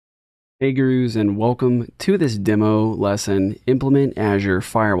Hey gurus, and welcome to this demo lesson, Implement Azure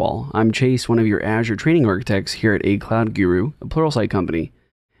Firewall. I'm Chase, one of your Azure training architects here at A Cloud Guru, a Pluralsight company.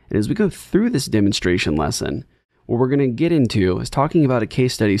 And as we go through this demonstration lesson, what we're going to get into is talking about a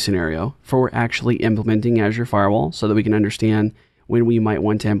case study scenario for actually implementing Azure Firewall so that we can understand when we might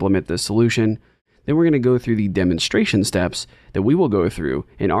want to implement this solution. Then we're going to go through the demonstration steps that we will go through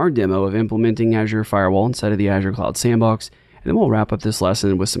in our demo of implementing Azure Firewall inside of the Azure Cloud Sandbox. And then we'll wrap up this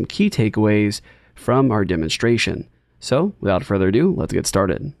lesson with some key takeaways from our demonstration. So without further ado, let's get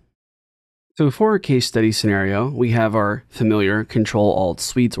started. So for our case study scenario, we have our familiar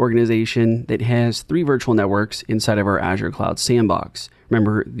Control-Alt-Suites organization that has 3 virtual networks inside of our Azure Cloud Sandbox.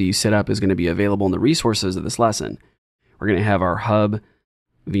 Remember, the setup is going to be available in the resources of this lesson. We're going to have our hub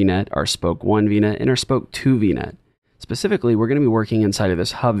VNet, our Spoke 1 VNet, and our Spoke 2 VNet. Specifically, we're going to be working inside of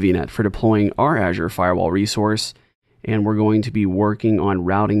this hub VNet for deploying our Azure Firewall resource, and we're going to be working on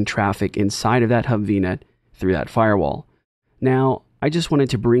routing traffic inside of that hub VNet through that firewall. Now, I just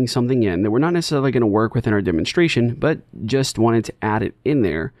wanted to bring something in that we're not necessarily going to work with in our demonstration, but just wanted to add it in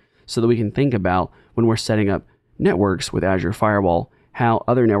there so that we can think about when we're setting up networks with Azure Firewall, how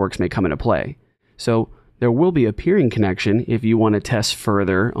other networks may come into play. So there will be a peering connection if you want to test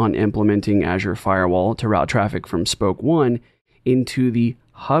further on implementing Azure Firewall to route traffic from Spoke 1 into the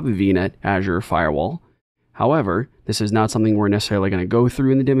hub VNet Azure Firewall. However, this is not something we're necessarily going to go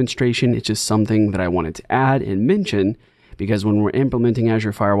through in the demonstration. It's just something that I wanted to add and mention because when we're implementing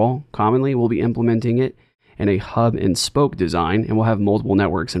Azure Firewall, commonly we'll be implementing it in a hub and spoke design, and we'll have multiple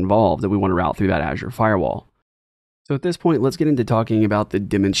networks involved that we want to route through that Azure Firewall. So at this point, let's get into talking about the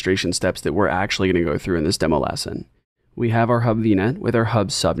demonstration steps that we're actually going to go through in this demo lesson. We have our hub VNet with our hub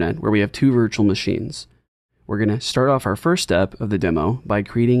subnet where we have 2 virtual machines. We're going to start off our first step of the demo by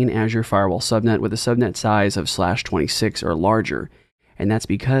creating an Azure Firewall subnet with a subnet size of /26 or larger. And that's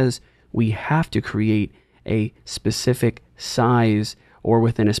because we have to create a specific size or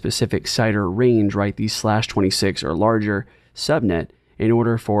within a specific CIDR range, right? These /26 or larger subnet in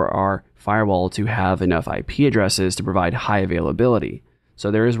order for our firewall to have enough IP addresses to provide high availability.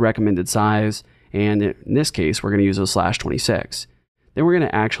 So there is recommended size, and in this case, we're going to use a /26. Then we're going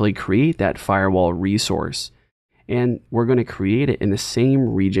to actually create that firewall resource. And we're going to create it in the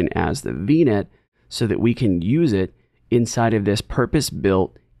same region as the VNet so that we can use it inside of this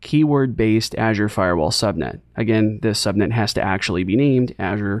purpose-built, keyword-based Azure Firewall subnet. Again, this subnet has to actually be named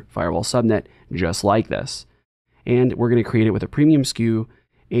Azure Firewall subnet, just like this. And we're going to create it with a premium SKU,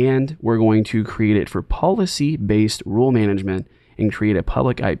 and we're going to create it for policy-based rule management and create a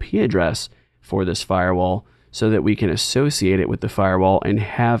public IP address for this firewall so that we can associate it with the firewall and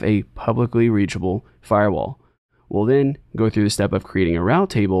have a publicly reachable firewall. We'll then go through the step of creating a route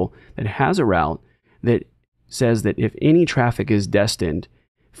table that has a route that says that if any traffic is destined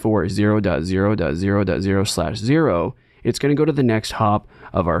for 0.0.0.0/0, it's going to go to the next hop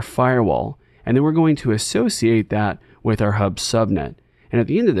of our firewall. And then we're going to associate that with our hub subnet. And at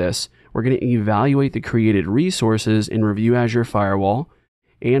the end of this, we're going to evaluate the created resources and review Azure Firewall.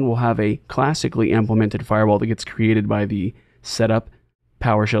 And we'll have a classically implemented firewall that gets created by the setup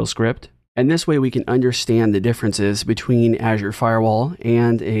PowerShell script. And this way we can understand the differences between Azure Firewall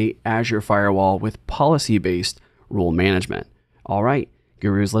and a Azure Firewall with policy-based rule management. All right,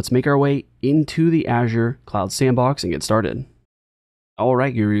 gurus, let's make our way into the Azure Cloud Sandbox and get started. All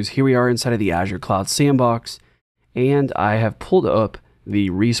right, gurus, here we are inside of the Azure Cloud Sandbox, and I have pulled up the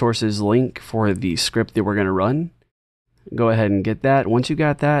resources link for the script that we're going to run. Go ahead and get that. Once you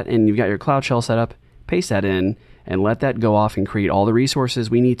got that and you've got your Cloud Shell set up, paste that in and let that go off and create all the resources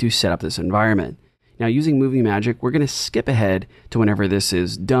we need to set up this environment. Now, using Movie Magic, we're going to skip ahead to whenever this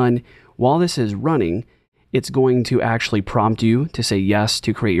is done. While this is running, it's going to actually prompt you to say yes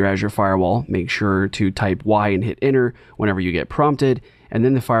to create your Azure Firewall. Make sure to type Y and hit enter whenever you get prompted, and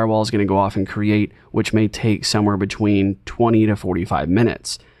then the firewall is going to go off and create, which may take somewhere between 20 to 45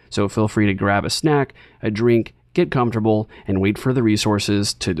 minutes. So feel free to grab a snack, a drink, get comfortable, and wait for the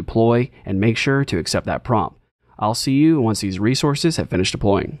resources to deploy, and make sure to accept that prompt. I'll see you once these resources have finished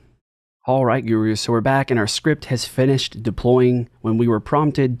deploying. All right, gurus, so we're back and our script has finished deploying. When we were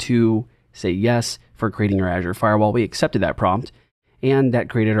prompted to say yes for creating our Azure Firewall, we accepted that prompt, and that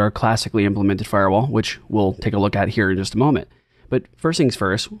created our classically implemented firewall, which we'll take a look at here in just a moment. But first things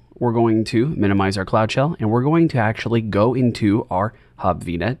first, we're going to minimize our Cloud Shell, and we're going to actually go into our hub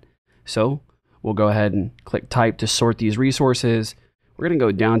VNet. So we'll go ahead and click type to sort these resources. We're going to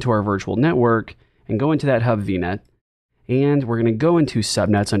go down to our virtual network and go into that hub VNet, and we're going to go into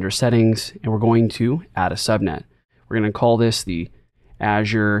subnets under settings, and we're going to add a subnet. We're going to call this the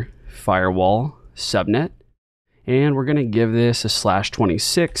Azure Firewall subnet, and we're going to give this a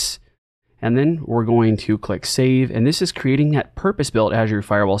 /26 And then we're going to click Save, and this is creating that purpose-built Azure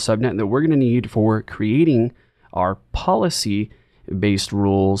Firewall subnet that we're going to need for creating our policy-based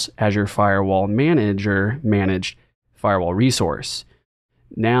rules Azure Firewall Manager managed firewall resource.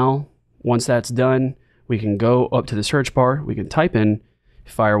 Now, once that's done, we can go up to the search bar, we can type in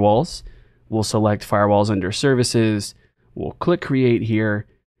firewalls, we'll select firewalls under services, we'll click Create here,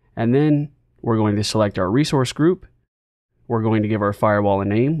 and then we're going to select our resource group. We're going to give our firewall a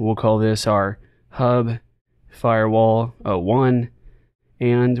name. We'll call this our Hub Firewall 01,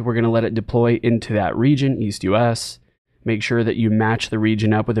 and we're going to let it deploy into that region, East US. Make sure that you match the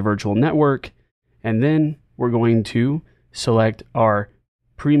region up with the virtual network, and then we're going to select our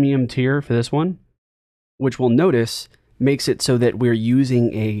premium tier for this one, which we'll notice makes it so that we're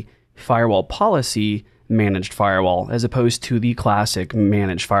using a firewall policy managed firewall as opposed to the classic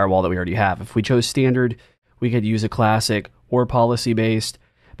managed firewall that we already have. If we chose standard, we could use a classic or policy-based,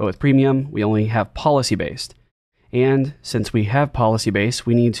 but with premium, we only have policy-based. And since we have policy-based,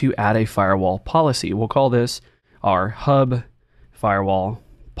 we need to add a firewall policy. We'll call this our Hub Firewall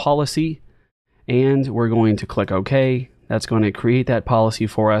Policy, and we're going to click OK. That's going to create that policy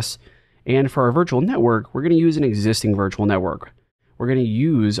for us. And for our virtual network, we're going to use an existing virtual network. We're going to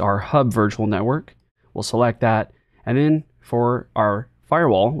use our Hub virtual network. We'll select that. And then for our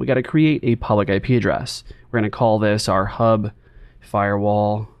firewall, we got to create a public IP address. We're going to call this our Hub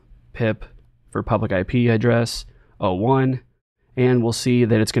Firewall PIP for public IP address 01. And we'll see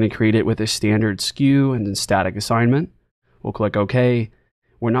that it's going to create it with a standard SKU and then static assignment. We'll click OK.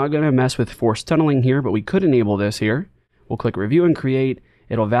 We're not going to mess with forced tunneling here, but we could enable this here. We'll click Review and Create.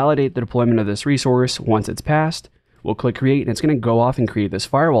 It'll validate the deployment of this resource. Once it's passed, we'll click Create, and it's going to go off and create this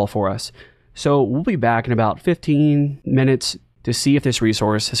firewall for us. So we'll be back in about 15 minutes to see if this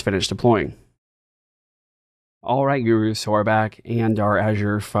resource has finished deploying. All right, gurus, so we're back, and our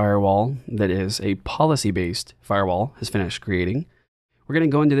Azure Firewall, that is a policy-based firewall, has finished creating. We're going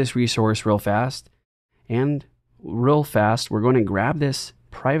to go into this resource real fast, and real fast, we're going to grab this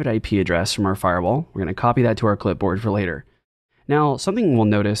private IP address from our firewall. We're going to copy that to our clipboard for later. Now, something we'll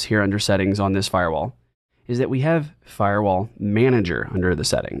notice here under settings on this firewall is that we have Firewall Manager under the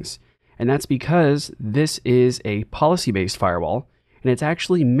settings. And that's because this is a policy-based firewall, and it's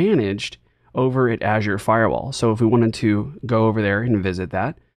actually managed over at Azure Firewall. So if we wanted to go over there and visit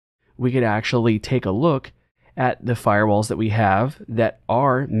that, we could actually take a look at the firewalls that we have that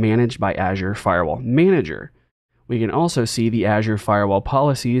are managed by Azure Firewall Manager. We can also see the Azure Firewall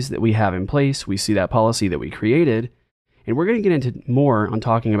policies that we have in place. We see that policy that we created, and we're going to get into more on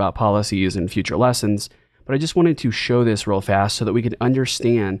talking about policies in future lessons, but I just wanted to show this real fast so that we could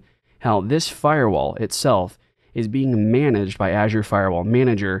understand how this firewall itself is being managed by Azure Firewall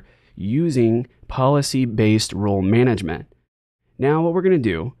Manager using policy-based rule management. Now what we're going to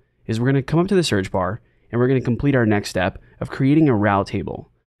do is we're going to come up to the search bar and we're going to complete our next step of creating a route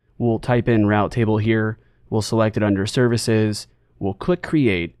table. We'll type in route table here, we'll select it under services, we'll click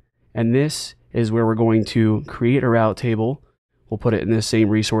create, and this is where we're going to create a route table. We'll put it in this same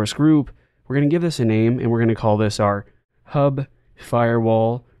resource group. We're going to give this a name and we're going to call this our Hub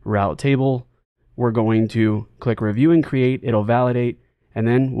Firewall Route Table. We're going to click review and create, it'll validate, and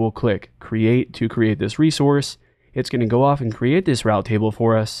then we'll click create to create this resource. It's going to go off and create this route table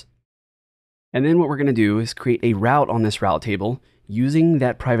for us. And then what we're going to do is create a route on this route table using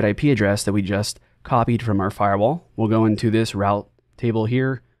that private IP address that we just copied from our firewall. We'll go into this route table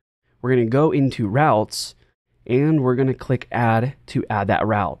here. We're going to go into routes and we're going to click add to add that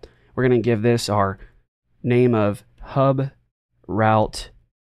route. We're going to give this our name of Hub Route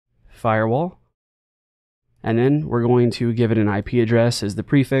Firewall. And then we're going to give it an IP address as the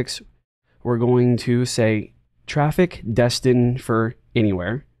prefix. We're going to say traffic destined for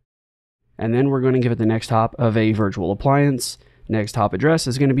anywhere. And then we're going to give it the next hop of a virtual appliance. Next hop address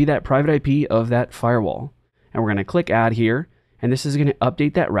is going to be that private IP of that firewall. And we're going to click add here. And this is going to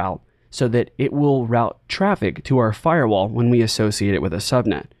update that route so that it will route traffic to our firewall when we associate it with a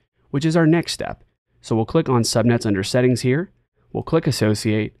subnet, which is our next step. So we'll click on subnets under settings here. We'll click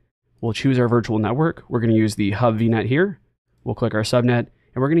associate. We'll choose our virtual network. We're going to use the Hub VNet here. We'll click our subnet,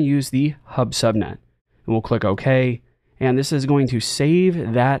 and we're going to use the Hub subnet. And we'll click OK. And this is going to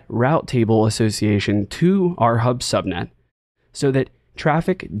save that route table association to our Hub subnet so that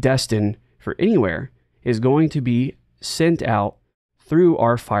traffic destined for anywhere is going to be sent out through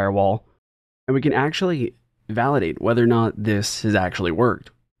our firewall. And we can actually validate whether or not this has actually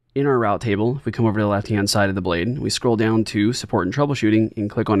worked. In our route table, if we come over to the left-hand side of the blade, we scroll down to support and troubleshooting and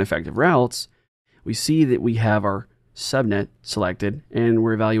click on effective routes, we see that we have our subnet selected and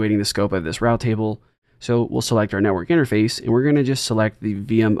we're evaluating the scope of this route table. So we'll select our network interface and we're going to just select the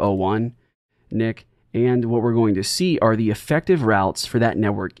VM01 NIC, and what we're going to see are the effective routes for that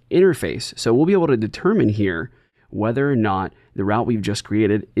network interface. So we'll be able to determine here whether or not the route we've just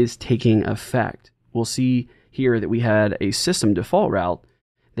created is taking effect. We'll see here that we had a system default route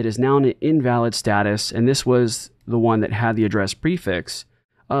that is now in an invalid status, and this was the one that had the address prefix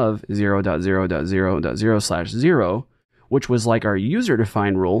of 0.0.0.0/0, which was like our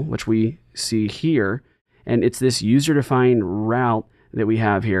user-defined rule, which we see here. And it's this user-defined route that we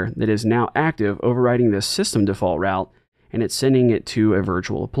have here that is now active, overriding this system default route, and it's sending it to a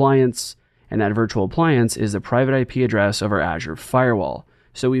virtual appliance, and that virtual appliance is the private IP address of our Azure Firewall.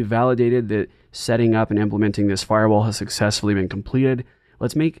 So we've validated that setting up and implementing this firewall has successfully been completed.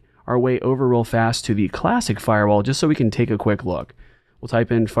 Let's make our way over real fast to the classic firewall just so we can take a quick look. We'll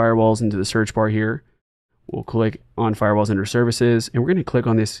type in firewalls into the search bar here. We'll click on firewalls under services, and we're going to click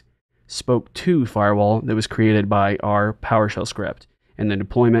on this Spoke 2 firewall that was created by our PowerShell script and the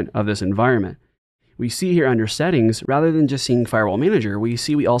deployment of this environment. We see here under settings, rather than just seeing Firewall Manager,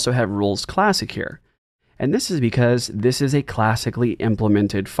 we also have Rules Classic here. And this is because this is a classically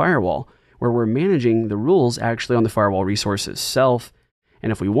implemented firewall where we're managing the rules actually on the firewall resource itself.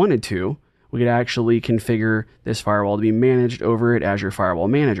 And if we wanted to, we could actually configure this firewall to be managed over at Azure Firewall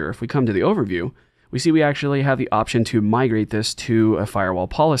Manager. If we come to the overview, we see we actually have the option to migrate this to a firewall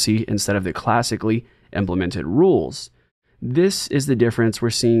policy instead of the classically implemented rules. This is the difference we're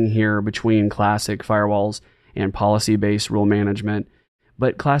seeing here between classic firewalls and policy-based rule management.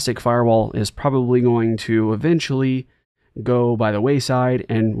 But classic firewall is probably going to eventually go by the wayside,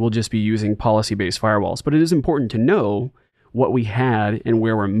 and we'll just be using policy-based firewalls. But it is important to know what we had and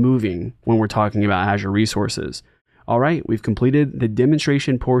where we're moving when we're talking about Azure resources. All right, we've completed the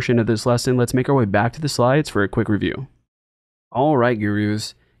demonstration portion of this lesson. Let's make our way back to the slides for a quick review. All right,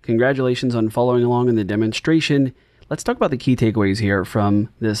 gurus, congratulations on following along in the demonstration. Let's talk about the key takeaways here from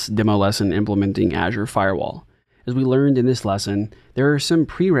this demo lesson implementing Azure Firewall. As we learned in this lesson, there are some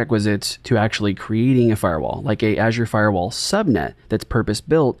prerequisites to actually creating a firewall, like a Azure Firewall subnet that's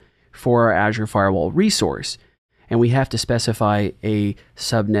purpose-built for our Azure Firewall resource. And we have to specify a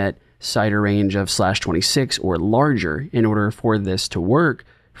subnet CIDR range of /26 or larger in order for this to work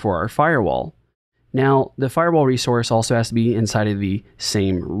for our firewall. Now, the firewall resource also has to be inside of the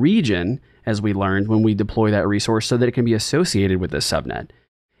same region as we learned when we deploy that resource so that it can be associated with the subnet.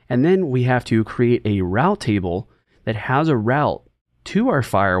 And then we have to create a route table that has a route to our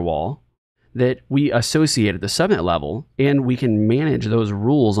firewall that we associate at the subnet level, and we can manage those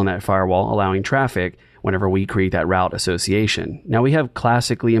rules on that firewall, allowing traffic whenever we create that route association. Now we have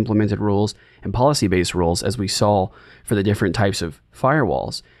classically implemented rules and policy-based rules as we saw for the different types of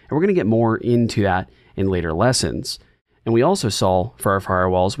firewalls. And we're going to get more into that in later lessons. And we also saw for our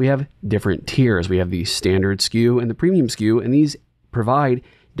firewalls, we have different tiers. We have the standard SKU and the premium SKU, and these provide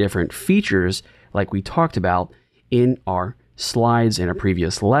different features like we talked about in our slides in a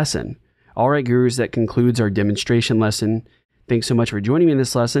previous lesson. All right, gurus, that concludes our demonstration lesson. Thanks so much for joining me in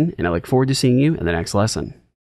this lesson, and I look forward to seeing you in the next lesson.